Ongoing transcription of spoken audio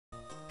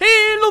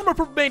Hello, my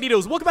Purple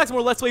Banditos. Welcome back to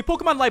more Let's Play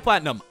Pokemon Light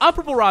Platinum. I'm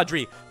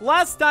PurpleRodri.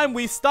 Last time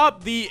we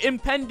stopped the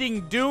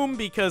impending doom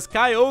because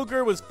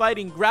Kyogre was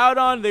fighting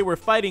Groudon. They were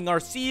fighting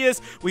Arceus.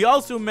 We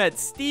also met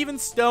Steven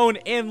Stone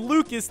and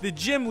Lucas, the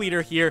gym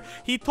leader here.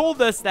 He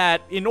told us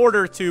that in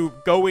order to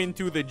go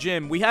into the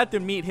gym, we had to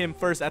meet him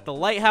first at the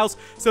lighthouse.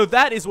 So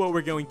that is what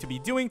we're going to be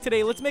doing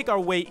today. Let's make our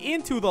way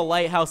into the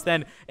lighthouse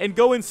then and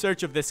go in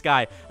search of this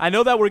guy. I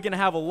know that we're going to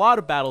have a lot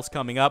of battles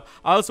coming up.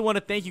 I also want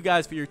to thank you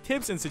guys for your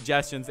tips and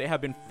suggestions. They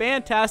have been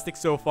fantastic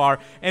so far,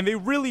 and they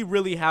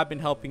really have been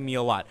helping me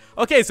a lot.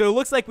 Okay, so it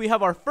looks like we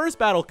have our first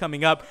battle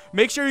coming up.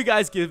 Make sure you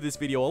guys give this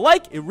video a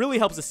like. It really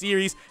helps the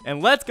series,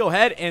 and let's go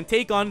ahead and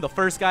take on the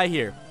first guy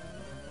here.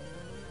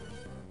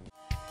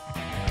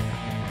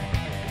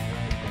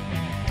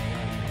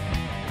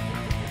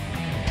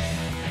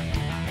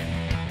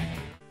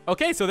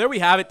 Okay, so there we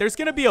have it. There's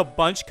going to be a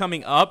bunch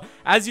coming up.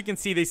 As you can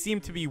see, they seem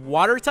to be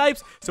water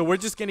types, so we're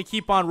just going to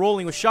keep on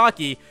rolling with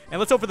Shocky, and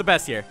let's hope for the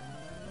best here.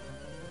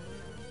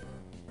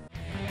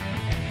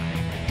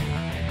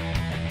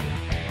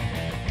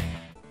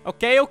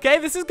 Okay,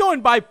 this is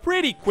going by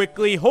pretty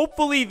quickly.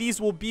 Hopefully,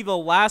 these will be the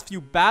last few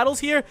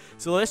battles here,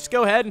 so let's just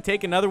go ahead and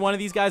take another one of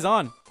these guys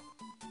on.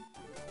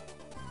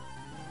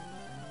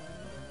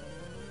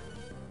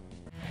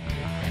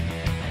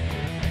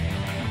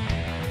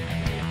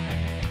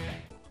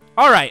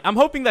 Alright, I'm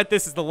hoping that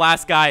this is the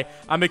last guy.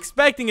 I'm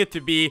expecting it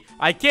to be.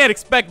 I can't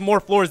expect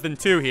more floors than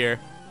 2 here.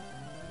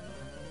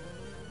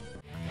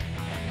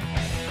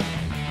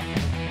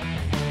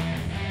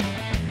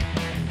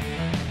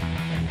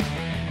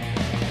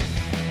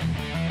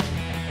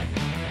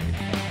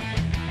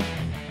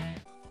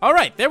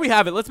 Alright, there we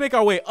have it. Let's make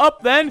our way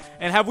up then.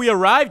 And have we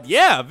arrived?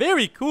 Yeah,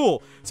 very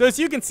cool. So as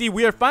you can see,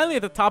 we are finally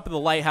at the top of the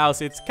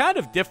lighthouse. It's kind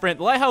of different.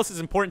 The lighthouse is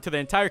important to the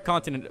entire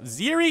continent of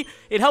Ziri.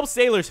 It helps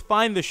sailors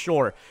find the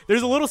shore.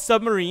 There's a little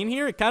submarine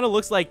here. It kind of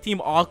looks like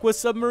Team Aqua's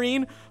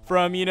submarine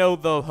from, you know,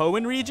 the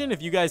Hoenn region.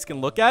 If you guys can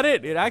look at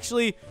it, it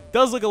actually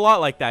does look a lot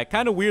like that.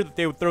 Kind of weird that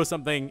they would throw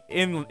something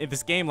in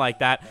this game like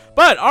that.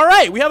 But,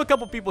 alright, we have a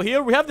couple people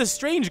here. We have this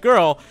strange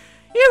girl.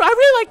 Here, I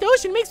really like the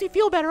ocean. It makes me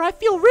feel better. I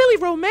feel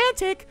really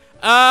romantic.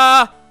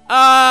 I'm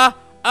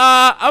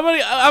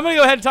gonna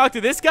go ahead and talk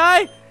to this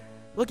guy.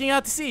 Looking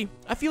out to sea,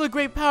 I feel a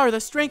great power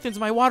that strengthens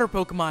my water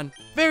Pokemon.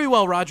 Very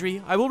well,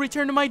 Rodri. I will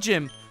return to my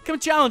gym. Come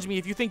challenge me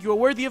if you think you are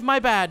worthy of my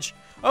badge.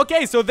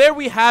 Okay, so there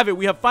we have it.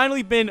 We have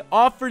finally been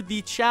offered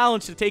the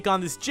challenge to take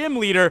on this gym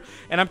leader,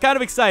 and I'm kind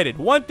of excited.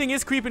 One thing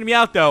is creeping me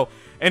out, though,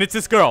 and it's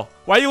this girl.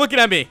 Why are you looking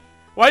at me?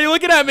 Why are you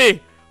looking at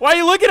me? Why are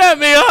you looking at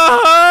me?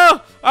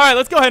 Oh! Alright,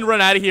 let's go ahead and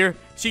run out of here.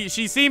 She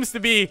seems to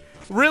be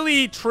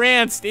really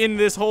tranced in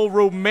this whole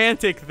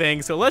romantic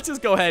thing, so let's just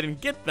go ahead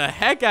and get the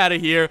heck out of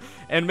here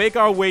and make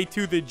our way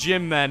to the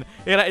gym then.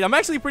 And I'm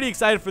actually pretty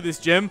excited for this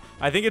gym.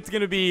 I think it's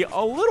gonna be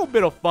a little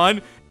bit of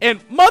fun.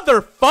 And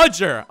mother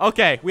fudger!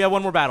 Okay, we have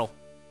one more battle.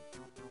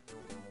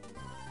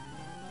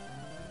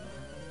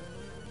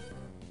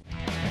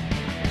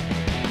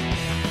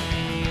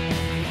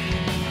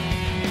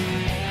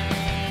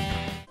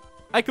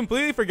 I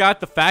completely forgot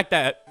the fact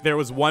that there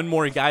was one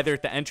more guy there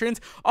at the entrance.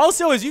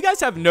 Also, as you guys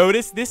have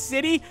noticed, this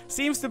city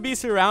seems to be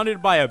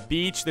surrounded by a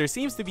beach. There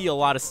seems to be a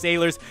lot of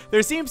sailors.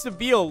 There seems to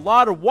be a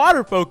lot of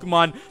water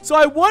Pokemon. So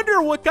I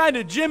wonder what kind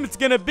of gym it's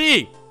gonna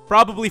be.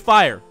 Probably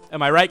fire.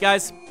 Am I right,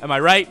 guys? Am I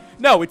right?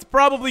 No, it's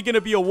probably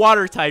gonna be a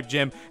water type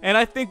gym, and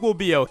I think we'll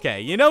be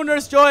okay. You know,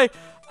 Nurse Joy?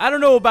 I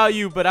don't know about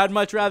you, but I'd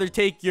much rather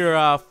take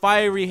your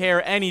fiery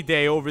hair any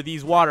day over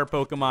these water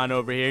Pokemon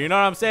over here. You know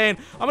what I'm saying?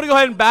 I'm going to go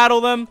ahead and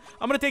battle them.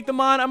 I'm going to take them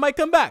on. I might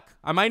come back.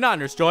 I might not,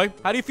 Nurse Joy.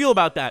 How do you feel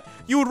about that?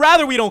 You would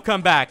rather we don't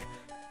come back.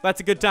 That's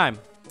a good time.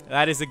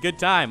 That is a good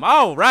time.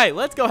 All right,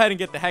 let's go ahead and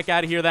get the heck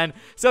out of here then.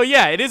 So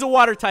yeah, it is a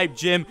water type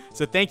gym.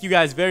 So thank you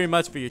guys very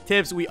much for your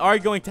tips. We are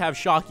going to have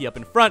Shocky up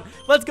in front.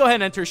 Let's go ahead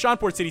and enter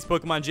Seanport City's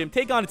Pokemon Gym.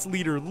 Take on its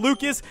leader,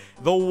 Lucas,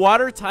 the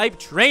water type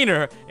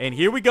trainer. And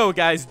here we go,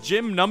 guys.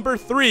 Gym number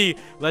 3.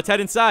 Let's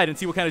head inside and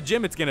see what kind of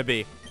gym it's going to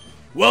be.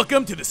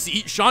 Welcome to the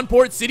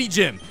Seanport City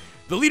Gym.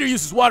 The leader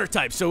uses water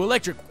types, so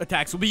electric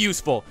attacks will be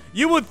useful.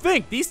 You would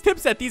think these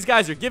tips that these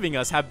guys are giving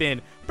us have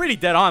been pretty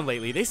dead on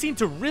lately. They seem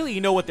to really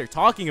know what they're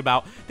talking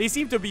about. They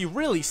seem to be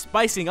really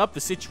spicing up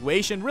the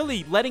situation,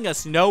 really letting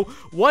us know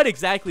what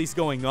exactly is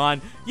going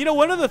on. You know,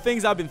 one of the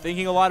things I've been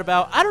thinking a lot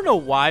about, I don't know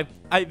why,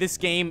 this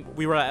game,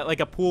 we were at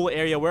like a pool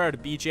area, we're at a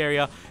beach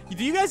area.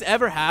 Do you guys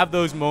ever have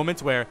those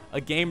moments where a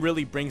game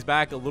really brings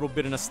back a little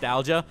bit of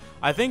nostalgia?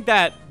 I think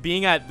that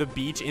being at the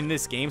beach in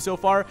this game so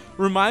far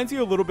reminds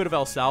you a little bit of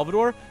El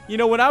Salvador. You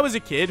know, when I was a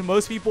kid,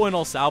 most people in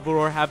El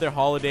Salvador have their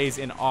holidays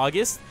in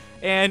August.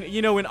 And,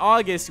 you know, in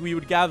August, we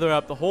would gather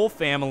up the whole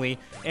family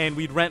and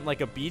we'd rent like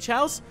a beach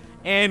house.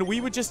 And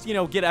we would just, you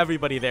know, get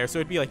everybody there. So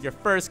it'd be like your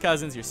first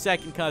cousins, your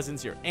second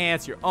cousins, your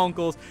aunts, your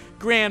uncles,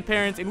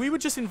 grandparents. And we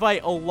would just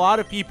invite a lot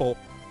of people,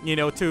 you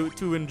know,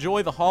 to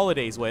enjoy the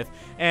holidays with.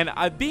 And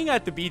being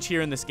at the beach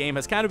here in this game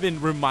has kind of been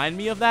remind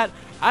me of that.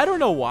 I don't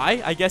know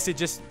why. I guess it's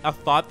just a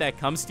thought that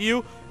comes to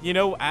you. you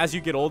know, as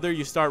you get older,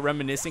 you start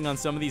reminiscing on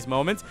some of these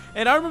moments.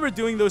 And I remember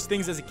doing those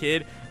things as a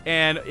kid,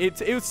 and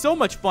it was so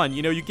much fun.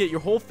 You know, you get your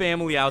whole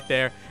family out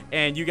there,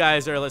 and you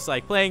guys are just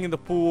like playing in the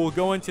pool,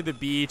 going to the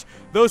beach,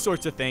 those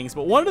sorts of things.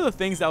 But one of the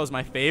things that was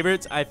my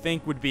favorites, I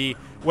think, would be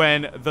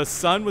when the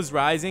sun was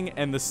rising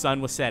and the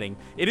sun was setting.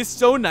 It is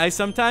so nice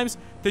sometimes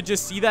to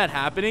just see that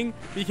happening,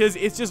 because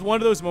it's just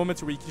one of those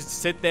moments where you can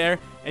just sit there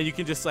and you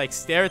can just like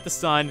stare at the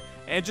sun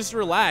and just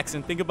relax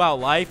and think about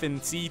life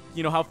and see,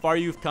 you know, how far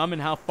you've come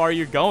and how far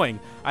you're going.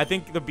 I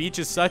think the beach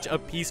is such a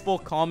peaceful,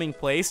 calming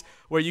place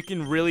where you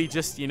can really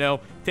just, you know,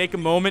 take a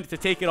moment to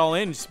take it all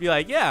in and just be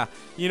like, yeah,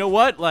 you know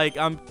what? Like,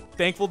 I'm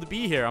thankful to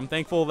be here. I'm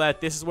thankful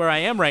that this is where I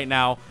am right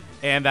now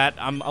and that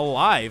I'm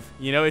alive.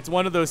 You know, it's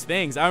one of those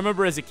things. I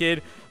remember as a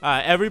kid,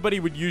 everybody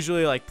would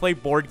usually like play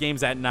board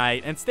games at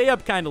night and stay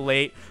up kind of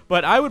late,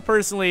 but I would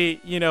personally,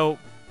 you know,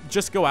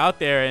 just go out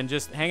there and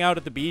just hang out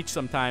at the beach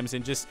sometimes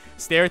and just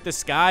stare at the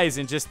skies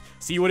and just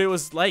see what it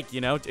was like. You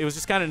know, it was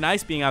just kind of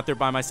nice being out there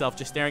by myself,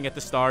 just staring at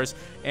the stars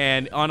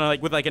and on a,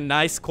 with like a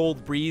nice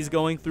cold breeze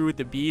going through at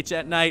the beach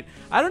at night.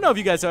 I don't know if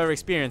you guys have ever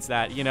experienced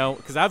that, you know,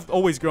 because I've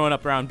always grown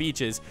up around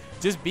beaches.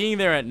 Just being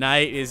there at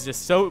night is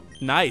just so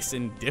nice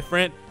and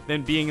different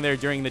than being there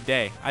during the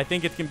day. I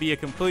think it can be a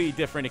completely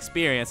different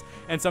experience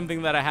and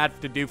something that I had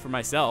to do for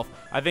myself.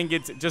 I think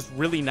it's just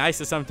really nice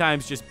to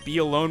sometimes just be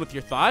alone with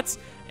your thoughts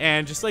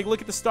and just like look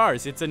at the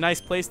stars. It's a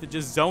nice place to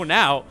just zone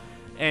out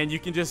and you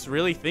can just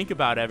really think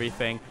about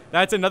everything.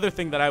 That's another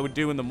thing that I would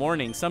do in the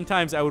morning.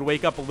 Sometimes I would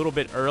wake up a little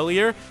bit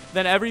earlier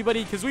than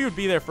everybody because we would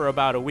be there for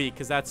about a week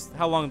because that's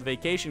how long the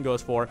vacation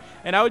goes for.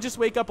 And I would just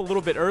wake up a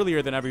little bit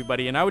earlier than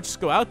everybody and I would just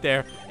go out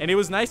there, and it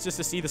was nice just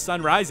to see the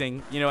sun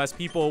rising, you know, as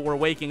people were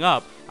waking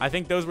up. I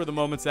think those were the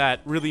moments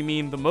that really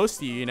mean the most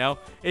to you, you know.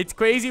 It's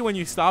crazy when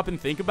you stop and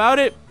think about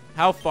it,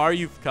 how far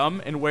you've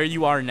come and where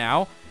you are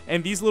now,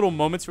 and these little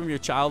moments from your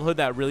childhood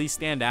that really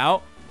stand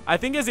out. I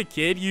think as a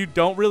kid, you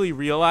don't really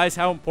realize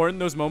how important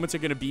those moments are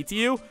going to be to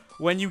you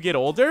when you get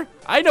older.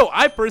 I know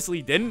I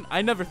personally didn't.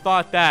 I never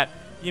thought that,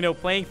 you know,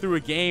 playing through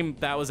a game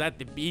that was at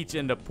the beach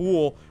and the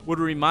pool would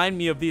remind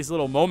me of these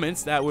little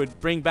moments that would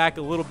bring back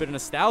a little bit of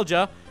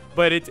nostalgia.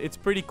 But it's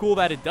pretty cool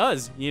that it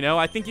does, you know.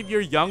 I think if you're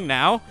young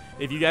now,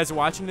 if you guys are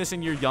watching this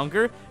and you're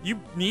younger, you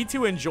need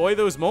to enjoy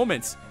those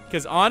moments.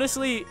 Because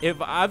honestly,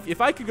 if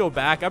I could go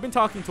back, I've been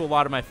talking to a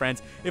lot of my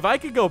friends, if I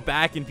could go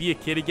back and be a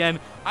kid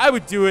again, I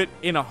would do it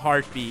in a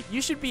heartbeat.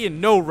 You should be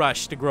in no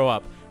rush to grow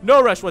up.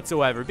 No rush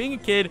whatsoever. Being a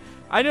kid,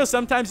 I know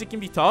sometimes it can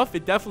be tough.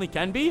 It definitely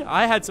can be.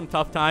 I had some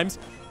tough times.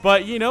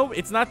 But, you know,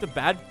 it's not the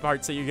bad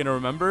parts that you're going to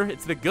remember.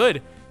 It's the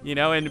good. You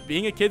know, and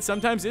being a kid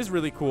sometimes is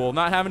really cool.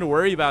 Not having to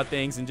worry about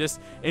things and just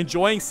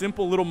enjoying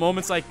simple little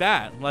moments like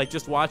that. Like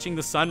just watching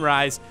the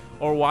sunrise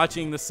or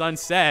watching the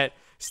sunset,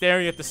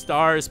 staring at the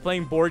stars,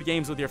 playing board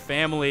games with your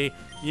family,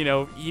 you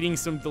know, eating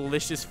some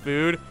delicious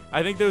food.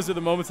 I think those are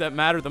the moments that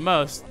matter the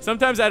most.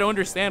 Sometimes I don't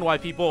understand why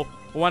people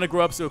want to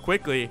grow up so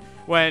quickly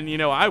when, you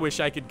know, I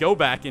wish I could go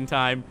back in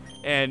time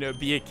and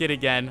be a kid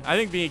again. I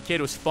think being a kid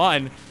was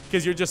fun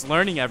because you're just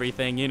learning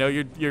everything. You know,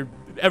 you're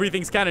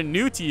everything's kind of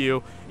new to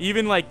you.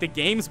 Even like the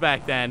games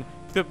back then,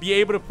 to be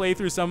able to play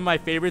through some of my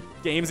favorite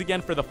games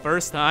again for the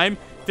first time,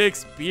 to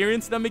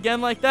experience them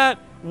again like that,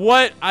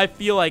 what I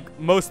feel like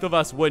most of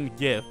us wouldn't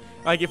give.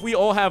 Like if we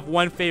all have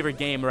one favorite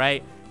game,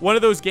 right? One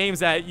of those games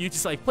that you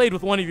just like played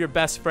with one of your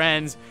best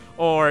friends,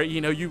 or,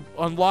 you know, you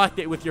unlocked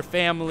it with your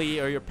family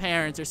or your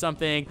parents or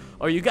something,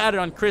 or you got it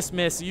on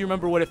Christmas, so you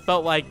remember what it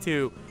felt like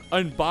to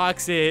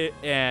unbox it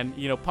and,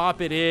 you know,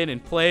 pop it in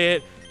and play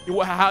it.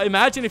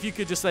 Imagine if you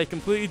could just like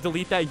completely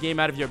delete that game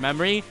out of your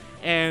memory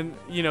and,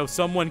 you know,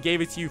 someone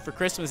gave it to you for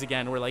Christmas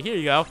again. We're like, here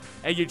you go.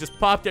 And you just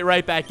popped it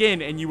right back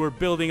in and you were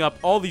building up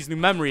all these new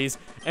memories.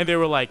 And they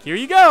were like, here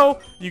you go.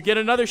 You get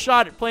another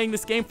shot at playing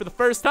this game for the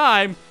first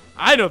time.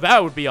 I know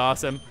that would be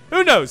awesome.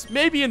 Who knows?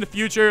 Maybe in the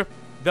future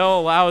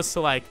they'll allow us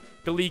to like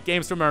delete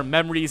games from our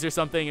memories or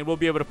something and we'll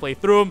be able to play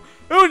through them.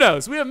 Who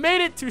knows? We have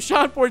made it to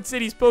Seanport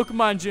City's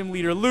Pokemon Gym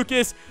Leader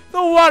Lucas,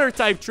 the water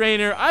type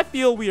trainer. I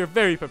feel we are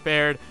very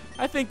prepared.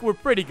 I think we're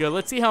pretty good.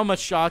 Let's see how much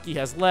shock he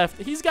has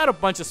left. He's got a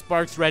bunch of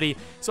sparks ready,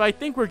 so I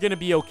think we're going to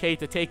be okay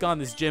to take on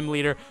this gym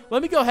leader.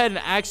 Let me go ahead and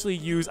actually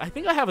use, I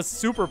think I have a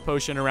super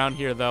potion around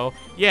here though.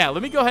 Yeah,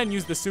 let me go ahead and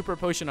use the super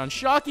potion on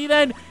Shocky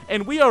then,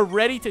 and we are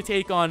ready to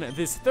take on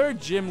this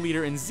third gym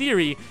leader in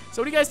Ziri.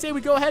 So what do you guys say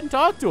we go ahead and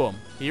talk to him?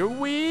 Here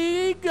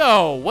we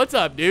go. What's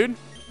up, dude?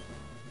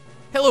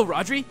 Hello,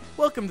 Rodri.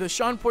 Welcome to the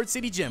Seanport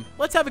City Gym.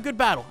 Let's have a good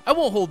battle. I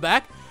won't hold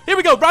back. Here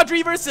we go,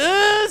 Rodri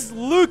versus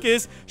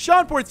Lucas,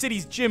 Seanport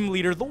City's gym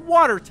leader, the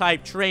water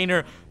type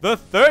trainer, the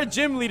third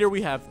gym leader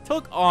we have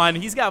took on.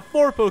 He's got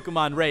 4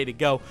 Pokemon ready to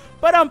go,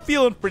 but I'm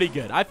feeling pretty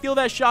good. I feel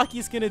that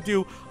Shocky's going to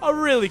do a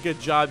really good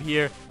job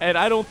here, and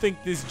I don't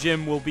think this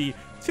gym will be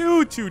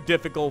too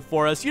difficult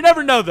for us. You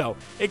never know, though.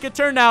 It could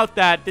turn out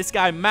that this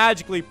guy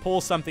magically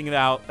pulls something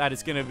out that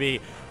is going to be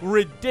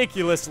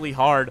ridiculously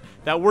hard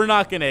that we're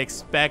not going to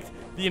expect.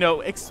 you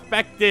know,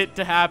 expect it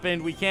to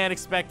happen. We can't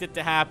expect it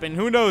to happen.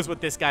 Who knows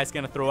what this guy's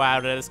going to throw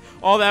out at us.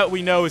 All that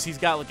we know is he's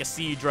got like a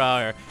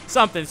Seadra or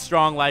something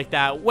strong like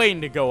that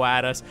waiting to go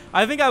at us.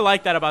 I think I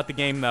like that about the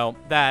game, though,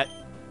 that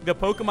the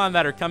Pokemon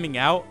that are coming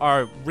out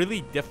are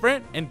really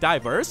different and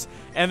diverse,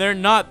 and they're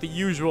not the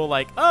usual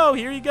like, oh,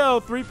 here you go,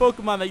 3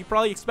 Pokemon that you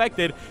probably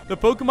expected. The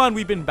Pokemon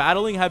we've been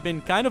battling have been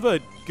kind of a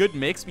good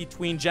mix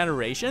between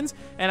generations,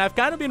 and I've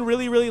kind of been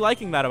really, really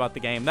liking that about the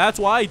game. That's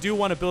why I do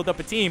want to build up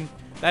a team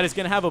that is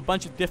going to have a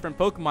bunch of different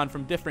Pokemon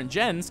from different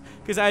gens,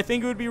 because I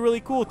think it would be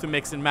really cool to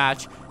mix and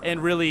match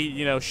and really,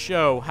 you know,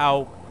 show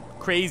how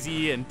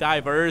crazy and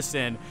diverse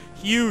and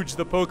huge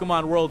the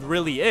Pokemon world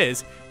really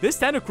is. This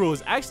Tentacruel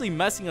is actually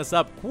messing us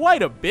up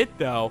quite a bit,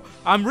 though.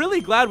 I'm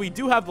really glad we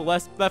do have the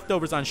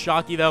leftovers on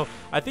Shocky, though.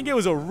 I think it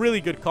was a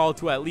really good call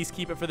to at least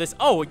keep it for this.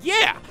 Oh,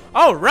 yeah!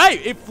 All right,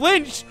 it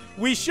flinched.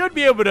 We should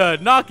be able to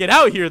knock it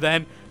out here,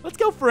 then. Let's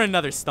go for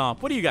another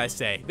Stomp. What do you guys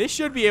say? This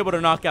should be able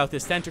to knock out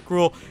this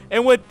Tentacruel.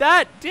 And with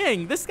that,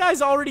 dang, this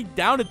guy's already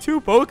down to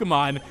 2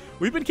 Pokemon.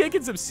 We've been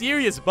kicking some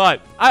serious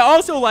butt. I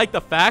also like the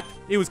fact,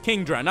 it was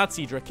Kingdra, not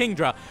Seadra,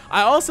 Kingdra.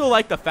 I also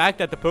like the fact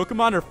that the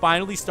Pokemon are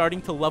finally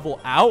starting to level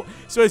out.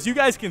 So as you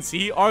guys can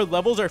see, our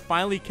levels are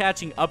finally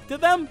catching up to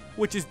them,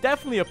 which is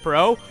definitely a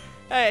pro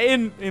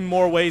in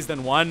more ways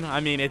than one. I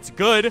mean, it's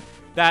good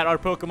that our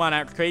Pokemon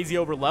aren't crazy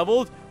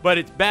over-leveled, but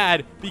it's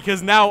bad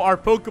because now our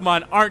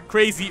Pokemon aren't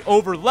crazy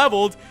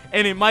over-leveled,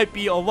 and it might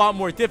be a lot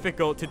more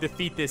difficult to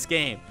defeat this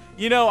game.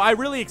 You know, I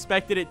really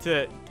expected it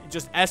to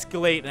just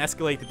escalate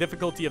the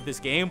difficulty of this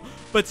game,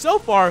 but so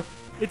far,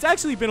 it's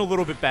actually been a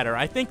little bit better.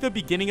 I think the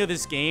beginning of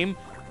this game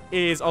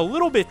is a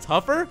little bit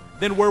tougher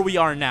than where we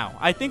are now.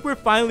 I think we're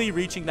finally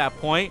reaching that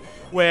point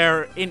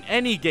where in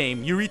any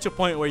game, you reach a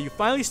point where you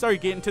finally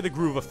start getting to the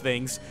groove of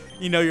things.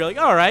 You know, you're like,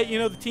 all right, you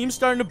know, the team's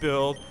starting to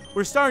build.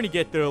 We're starting to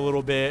get there a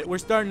little bit. We're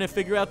starting to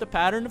figure out the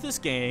pattern of this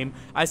game.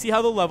 I see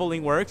how the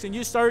leveling works, and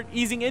you start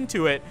easing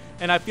into it.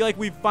 And I feel like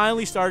we've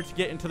finally started to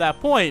get into that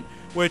point,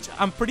 which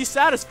I'm pretty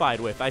satisfied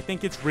with. I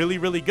think it's really,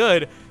 really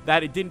good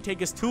that it didn't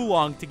take us too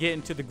long to get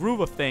into the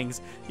groove of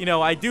things. You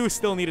know, I do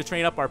still need to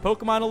train up our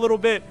Pokemon a little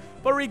bit,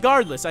 but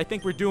regardless, I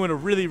think we're doing a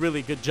really,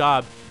 really good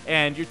job,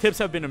 and your tips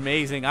have been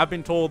amazing. I've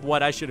been told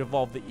what I should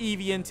evolve the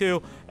Eevee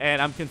into,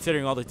 and I'm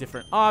considering all the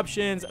different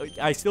options.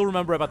 I still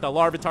remember about the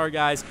Larvitar,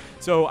 guys,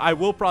 so I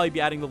will probably be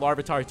adding the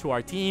Larvitar to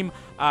our team.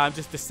 I'm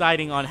just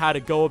deciding on how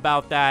to go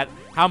about that,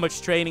 how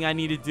much training I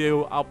need to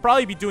do. I'll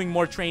probably be doing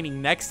more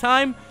training next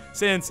time,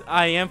 since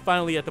I am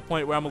finally at the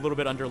point where I'm a little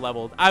bit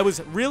under-leveled. I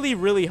was really,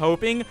 really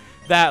hoping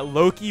that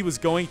Loki was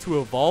going to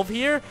evolve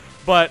here,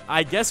 but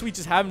I guess we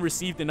just haven't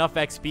received enough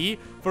XP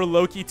for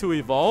Loki to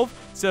evolve,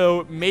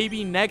 so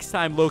maybe next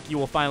time Loki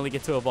will finally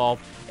get to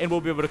evolve, and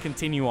we'll be able to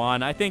continue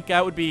on. I think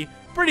that would be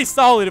pretty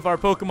solid if our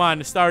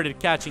Pokemon started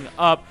catching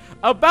up.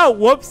 About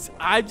Whoops,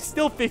 I'm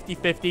still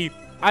 50-50.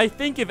 I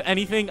think, if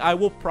anything, I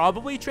will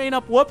probably train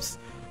up Whoops.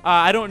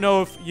 I don't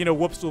know if, you know,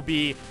 Whoops will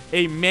be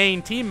a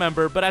main team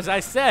member, but as I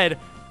said,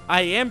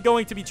 I am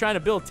going to be trying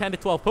to build 10 to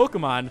 12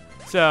 Pokemon,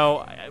 so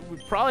I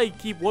would probably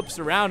keep Whoops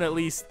around at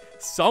least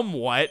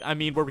somewhat. I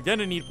mean, we're going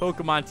to need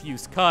Pokemon to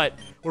use Cut.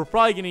 We're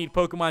probably going to need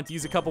Pokemon to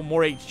use a couple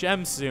more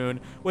HMs soon.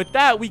 With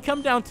that, we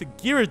come down to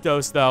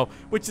Gyarados, though,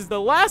 which is the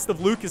last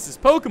of Lucas's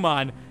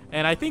Pokemon,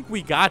 and I think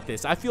we got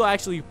this. I feel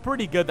actually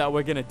pretty good that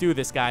we're going to do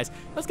this, guys.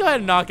 Let's go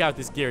ahead and knock out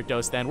this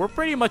Gyarados, then. We're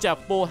pretty much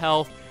at full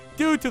health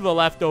due to the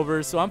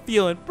leftovers, so I'm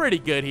feeling pretty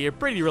good here,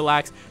 pretty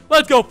relaxed.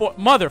 Let's go for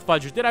Mother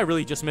Fudger. Did I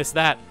really just miss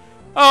that?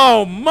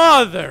 Oh,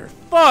 mother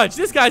fudge.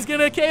 This guy's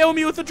gonna KO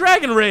me with the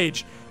Dragon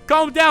Rage.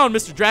 Calm down,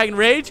 Mr. Dragon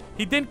Rage.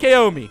 He didn't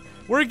KO me.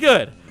 We're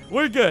good.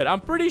 We're good.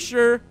 I'm pretty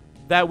sure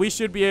that we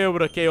should be able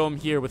to KO him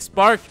here with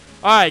Spark.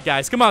 All right,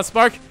 guys. Come on,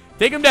 Spark.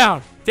 Take him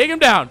down. Take him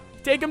down.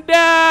 Take him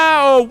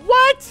down.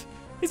 What?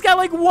 He's got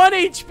like 1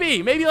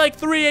 HP. Maybe like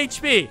 3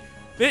 HP.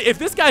 If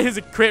this guy is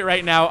a crit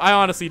right now, I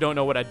honestly don't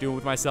know what I'd do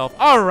with myself.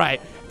 All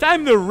right.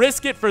 Time to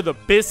risk it for the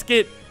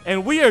biscuit.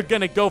 And we are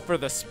going to go for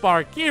the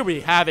Spark. Here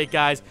we have it,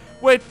 guys.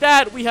 With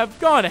that, we have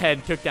gone ahead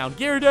and took down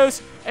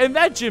Gyarados, and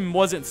that gym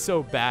wasn't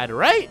so bad,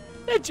 right?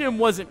 That gym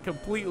wasn't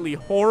completely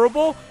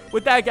horrible.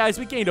 With that, guys,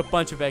 we gained a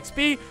bunch of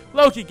XP.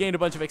 Loki gained a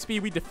bunch of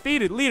XP. We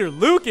defeated Leader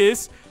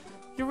Lucas.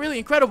 You're really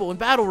incredible in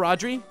battle,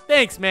 Rodri.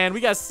 Thanks, man.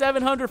 We got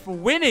 700 for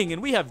winning,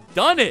 and we have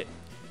done it.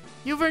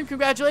 You've earned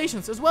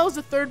congratulations, as well as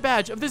the 3rd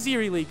badge of the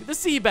Ziri League, the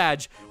C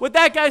badge. With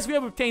that, guys, we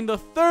have obtained the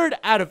 3rd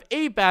out of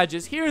 8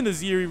 badges here in the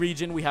Ziri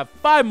region. We have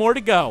 5 more to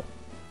go.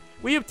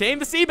 We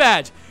obtained the C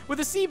badge.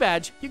 With a C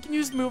badge, you can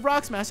use the move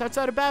Rock Smash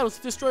outside of battles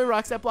to destroy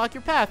rocks that block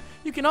your path.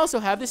 You can also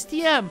have this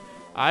TM.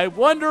 I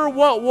wonder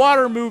what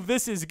water move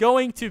this is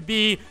going to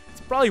be.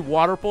 It's probably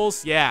Water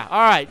Pulse. Yeah.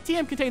 All right.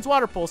 TM contains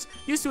Water Pulse,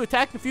 used to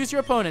attack and confuse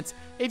your opponents.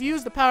 If you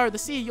use the power of the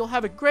sea, you'll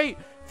have a great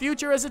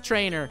future as a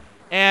trainer.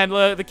 and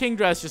the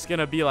Kingdra just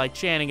gonna be like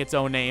chanting its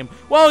own name.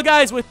 Well,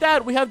 guys, with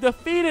that, we have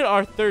defeated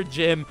our third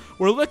gym.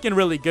 We're looking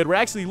really good. We're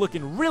actually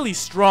looking really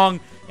strong,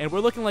 and we're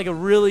looking like a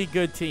really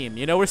good team.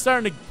 You know, we're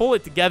starting to pull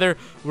it together.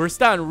 We're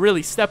starting to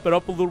really step it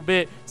up a little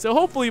bit. So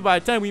hopefully by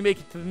the time we make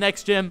it to the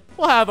next gym,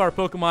 we'll have our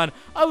Pokemon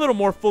a little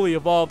more fully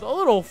evolved, a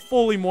little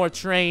fully more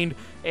trained,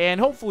 and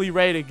hopefully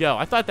ready to go.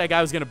 I thought that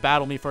guy was going to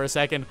battle me for a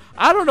second.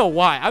 I don't know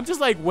why. I'm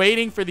just like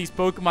waiting for these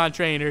Pokemon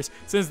trainers,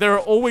 since there are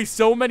always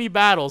so many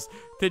battles,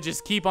 to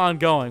just keep on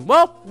going.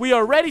 Well, we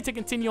are ready to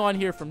continue on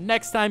here from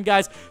next time,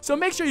 guys. So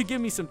make sure you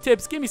give me some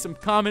tips, give me some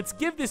comments,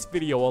 give this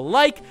video a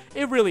like.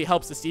 It really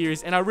helps the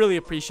series, and I really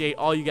appreciate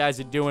all you guys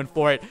are doing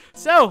for it.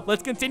 So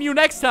let's continue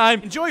next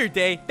time. Enjoy your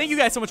day. Thank you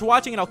guys so much for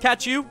watching, and I'll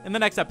catch you in the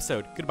next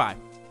episode.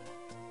 Goodbye.